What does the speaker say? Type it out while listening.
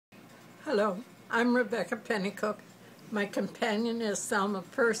Hello, I'm Rebecca Pennycook. My companion is Thelma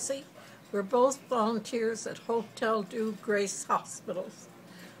Percy. We're both volunteers at Hotel-Dieu Grace Hospital.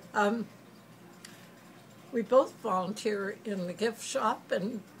 We both volunteer in the gift shop,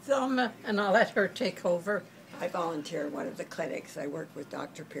 and Thelma, and I'll let her take over. I volunteer in one of the clinics. I work with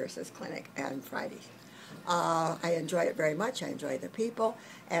Dr. Pierce's clinic on Fridays. I enjoy it very much. I enjoy the people,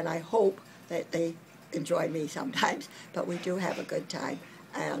 and I hope that they enjoy me sometimes, but we do have a good time,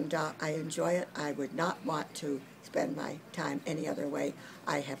 and I enjoy it. I would not want to spend my time any other way.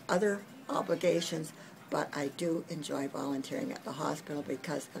 I have other obligations, but I do enjoy volunteering at the hospital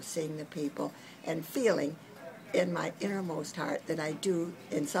because of seeing the people and feeling in my innermost heart that I do,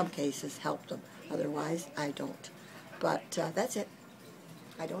 in some cases, help them. Otherwise, I don't. But that's it.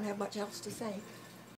 I don't have much else to say.